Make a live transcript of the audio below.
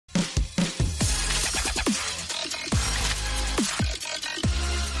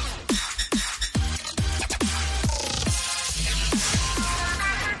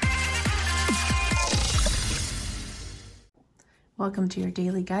Welcome to your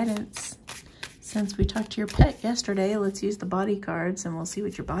daily guidance. Since we talked to your pet yesterday, let's use the body cards and we'll see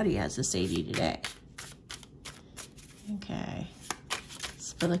what your body has to say to you today. Okay.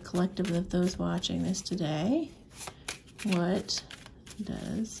 So for the collective of those watching this today, what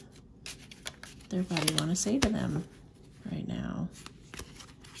does their body want to say to them right now?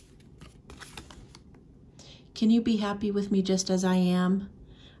 Can you be happy with me just as I am?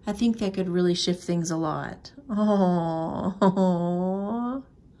 I think that could really shift things a lot. Oh,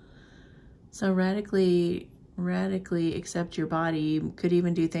 so radically accept your body. You could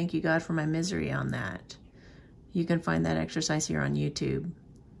even do thank you God for my misery on that. You can find that exercise here on YouTube.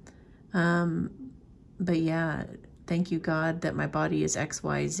 But yeah, thank you God that my body is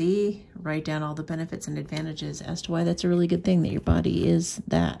XYZ. Write down all the benefits and advantages as to why that's a really good thing that your body is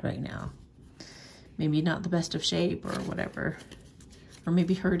that right now. Maybe not the best of shape or whatever, or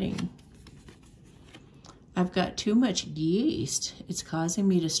maybe hurting. I've got too much yeast. It's causing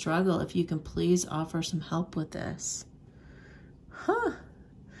me to struggle. If you can please offer some help with this. Huh.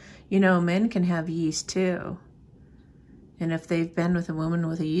 You know, men can have yeast too. And if they've been with a woman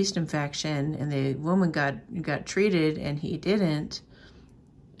with a yeast infection and the woman got treated and he didn't,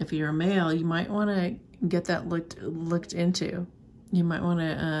 if you're a male, you might want to get that looked into. You might want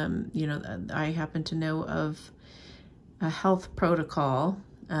to, you know, I happen to know of a health protocol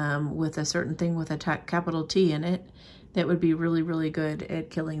with a certain thing with a capital T in it that would be really, really good at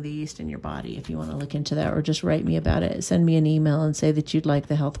killing the yeast in your body. If you want to look into that, or just write me about it. Send me an email and say that you'd like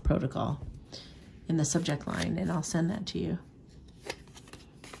the health protocol in the subject line, and I'll send that to you.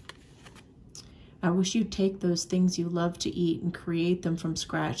 I wish you'd take those things you love to eat and create them from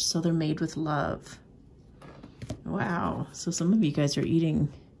scratch so they're made with love. Wow, so some of you guys are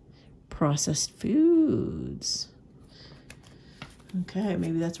eating processed foods. Okay,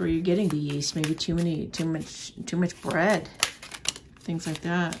 maybe that's where you're getting the yeast. Maybe too much bread, things like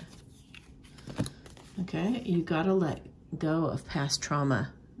that. Okay, you gotta let go of past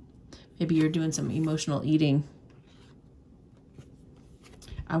trauma. Maybe you're doing some emotional eating.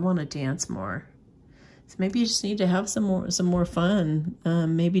 I want to dance more. So maybe you just need to have some more fun.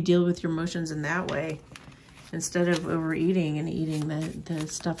 Maybe deal with your emotions in that way, instead of overeating and eating the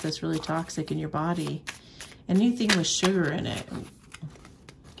stuff that's really toxic in your body. Anything with sugar in it.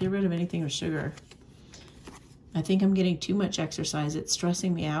 Get rid of anything with sugar. I think I'm getting too much exercise. It's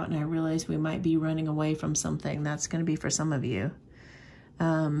stressing me out, and I realize we might be running away from something. That's going to be for some of you.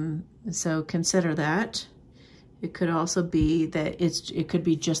 So consider that. It could also be that it could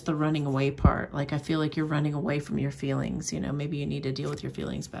be just the running away part. Like, I feel like you're running away from your feelings. You know, maybe you need to deal with your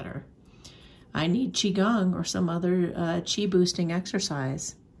feelings better. I need Qigong or some other Qi boosting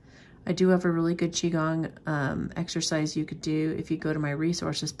exercise. I do have a really good Qigong exercise you could do if you go to my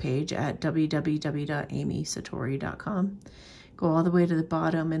resources page at www.amysatori.com. Go all the way to the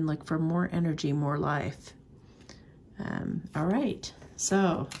bottom and look for more energy, more life. All right,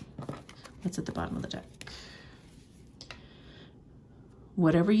 so what's at the bottom of the deck?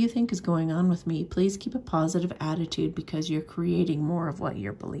 Whatever you think is going on with me, please keep a positive attitude because you're creating more of what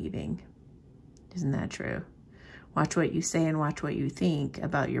you're believing. Isn't that true? Watch what you say and watch what you think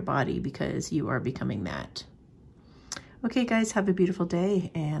about your body because you are becoming that. Okay, guys, have a beautiful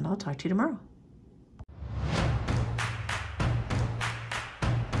day, and I'll talk to you tomorrow.